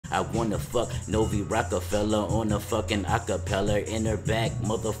I wanna fuck Novi Rockefeller on a fucking acapella in her back.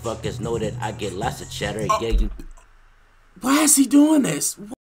 Motherfuckers know that I get lots of cheddar. Yeah, you. Why is he doing this?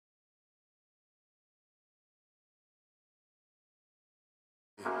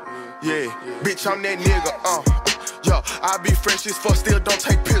 Yeah, bitch, I'm that nigga, yo, I be fresh as fuck, still don't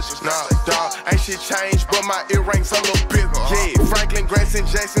take pictures. Nah, dawg, ain't shit changed, but my earrings a little bigger. Yeah, Franklin, Grayson,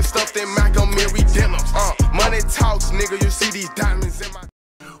 Jackson, stuff that Montgomery denim. Money talks, nigga, you see these diamonds in my...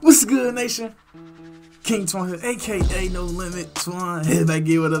 What's good, nation? 𝐁𝐄𝐋, aka No Limit Twan. Head back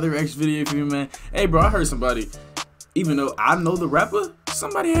here with another reaction video for you, man. Hey, bro, I heard somebody, even though I know the rapper,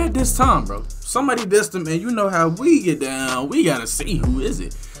 somebody had this time, bro. Somebody dissed him, and you know how we get down. We gotta see who is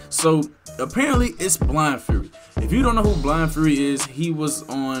it. So apparently it's Blind Fury. If you don't know who Blind Fury is, he was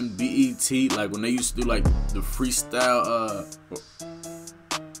on BET, like when they used to do like the freestyle.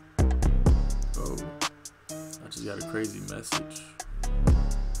 Oh, I just got a crazy message.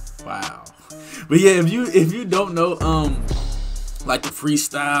 Wow. But yeah, if you don't know, like the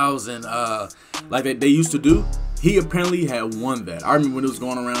freestyles and like they used to do, he apparently had won that. I remember when it was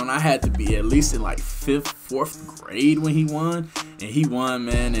going around, I had to be at least in like 5th, 4th grade when he won. And he won,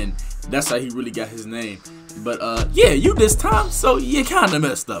 man, and that's how he really got his name. But yeah, you this time, so you kinda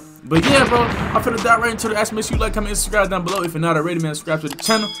messed up. But yeah, bro, I'm finna dive right into the action. Make sure you like, comment, and subscribe down below. If you're not already, man, subscribe to the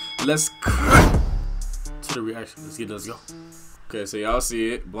channel. Let's cut to the reaction. Let's go. Okay, so y'all see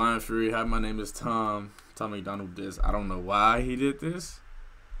it. Blind Fury. Hi, my name is Tom. Tom MacDonald DISS. I don't know why he did this,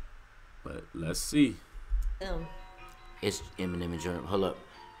 but let's see. It's Eminem and Jordan. Hold up.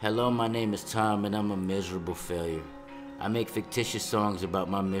 Hello, my name is Tom, and I'm a miserable failure. I make fictitious songs about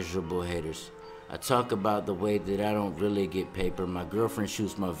my miserable haters. I talk about the way that I don't really get paper. My girlfriend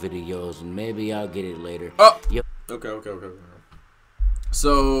shoots my videos, and maybe I'll get it later. Oh, yep. Okay.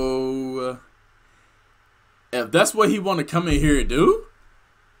 So, if that's what he want to come in here and do,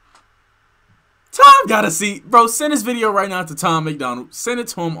 Tom gotta see, bro. Send this video right now to Tom MacDonald. Send it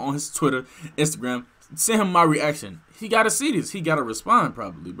to him on his Twitter, Instagram. Send him my reaction. He gotta see this. He gotta respond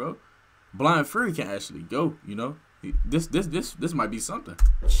probably, bro. Blind Fury can actually go, you know. This might be something.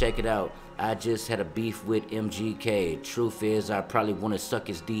 Check it out. I just had a beef with MGK. Truth is, I probably want to suck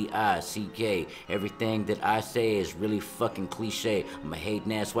his DISS. Everything that I say is really fucking cliche. I'm a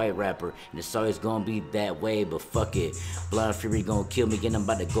hating ass white rapper, and it's always gonna be that way, but fuck it. Blind Fury gonna kill me, and I'm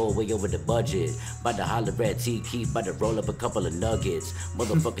about to go way over the budget. About to holler at T. Keith, about to roll up a couple of nuggets.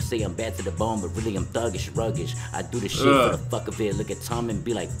 Motherfuckers say I'm bad to the bone, but really I'm thuggish, ruggish. I do the shit for the fuck of it. Look at Tom and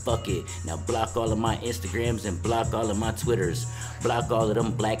be like, fuck it. Now block all of my Instagrams and block all of my Twitters. Block all of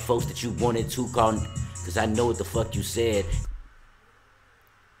them black folks that you wanted to call, cause I know what the fuck you said.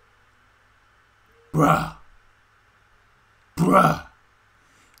 Bruh.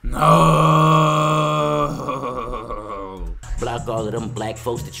 No. Block all of them black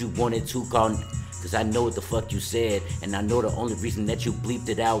folks that you wanted to call, cause I know what the fuck you said. And I know the only reason that you bleeped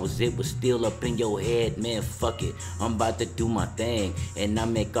it out was it was still up in your head. Man, fuck it. I'm about to do my thing, and I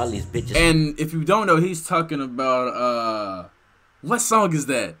make all these bitches. And if you don't know, he's talking about what song is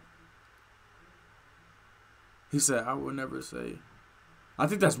that? He said, I will never say. I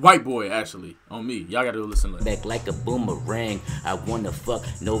think that's White Boy, actually, on me. Y'all gotta listen to it. Back like a boomerang. I wanna fuck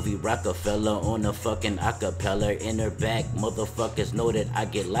Novi Rockefeller on a fucking acapella in her back. Motherfuckers know that I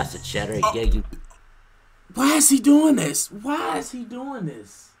get lots of cheddar. Yeah, you. Why is he doing this? Why is he doing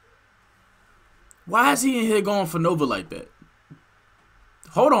this? Why is he in here going for Nova like that?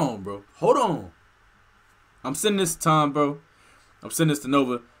 Hold on, bro. Hold on. I'm sending this to Tom, bro. I'm sending this to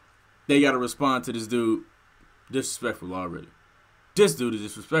Nova. They gotta respond to this dude. Disrespectful already. This dude is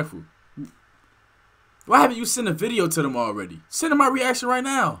disrespectful. Why haven't you sent a video to them already? Send them my reaction right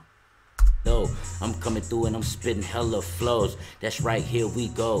now. No, I'm coming through and I'm spitting hella flows. That's right, here we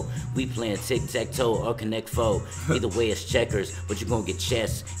go. We playing tic-tac-toe or connect foe. Either way it's checkers, but you're gonna get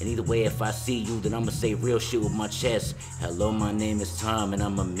chess. And either way, if I see you, then I'ma say real shit with my chest. Hello, my name is Tom, and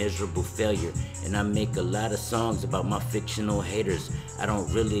I'm a miserable failure. And I make a lot of songs about my fictional haters. I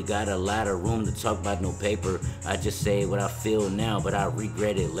don't really got a lot of room to talk about no paper. I just say what I feel now, but I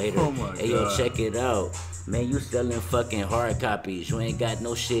regret it later. Oh my Hey, God. yo, check it out. Man, you selling fucking hard copies. You ain't got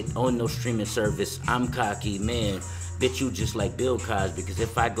no shit on no streaming service. I'm cocky, man. Bitch, you just like Bill Cosby, because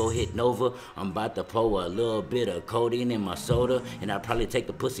if I go hit Nova, I'm about to pour a little bit of codeine in my soda, and I'll probably take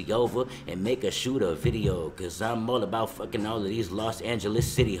the pussy over and make a shoot a video, because I'm all about fucking all of these Los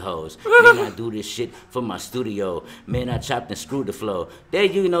Angeles city hoes. Man, I do this shit for my studio. Man, I chopped and screwed the flow. There,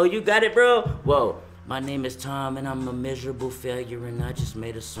 you know, you got it, bro? Whoa. My name is Tom, and I'm a miserable failure, and I just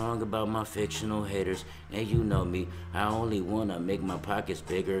made a song about my fictional haters. And you know me, I only wanna make my pockets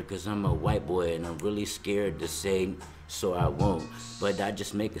bigger, cause I'm a white boy, and I'm really scared to say so I won't. But I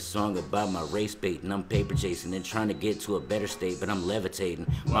just make a song about my race bait, and I'm paper chasing and trying to get to a better state, but I'm levitating.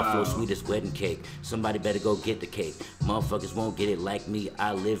 My flow sweet as wedding cake. Somebody better go get the cake. Motherfuckers won't get it like me.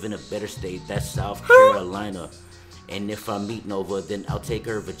 I live in a better state. That's South Carolina. And if I meet Nova, then I'll take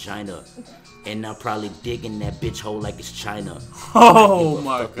her vagina. And I'll probably dig in that bitch hole like it's China. Oh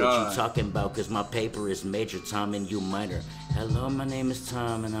my God. What you talking about, cause my paper is major, Tom, and you minor. Hello, my name is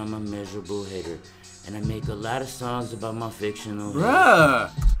Tom, and I'm a miserable hater. And I make a lot of songs about my fictional.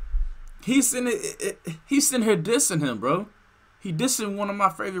 Bruh. He's sitting here dissing him, bro. He dissing one of my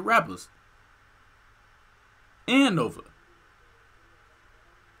favorite rappers. And Nova.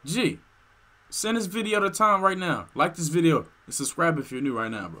 G. Send this video to Tom right now. Like this video and subscribe if you're new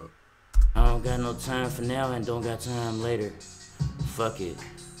right now, bro. I don't got no time for now and don't got time later. Fuck it.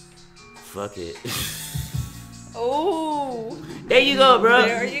 Fuck it. Oh. There you go, bro.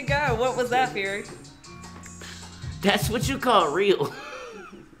 There you go. What was that, Fury? That's what you call real.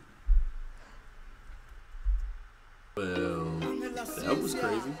 Well, that was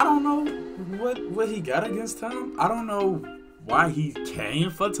crazy. I don't know what he got against Tom. I don't know why he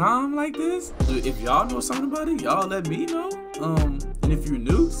came for Tom like this. If y'all know something about it, y'all let me know. And if you're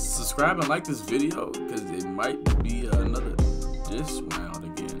new, subscribe and like this video, because it might be another diss round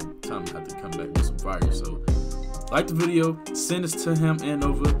again. Tom have to come back with some fire. So like the video, send this to him and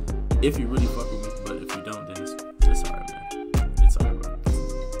Nova if you really fuck with me. But if you don't, then it's alright, man. It's alright, bro.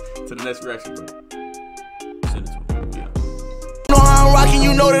 To the next reaction, bro. Send it to him. Yeah. You know how I'm rocking,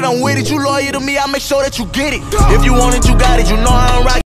 you know that I'm with it. You loyal to me, I make sure that you get it. If you want it, you got it. You know how I'm rocking.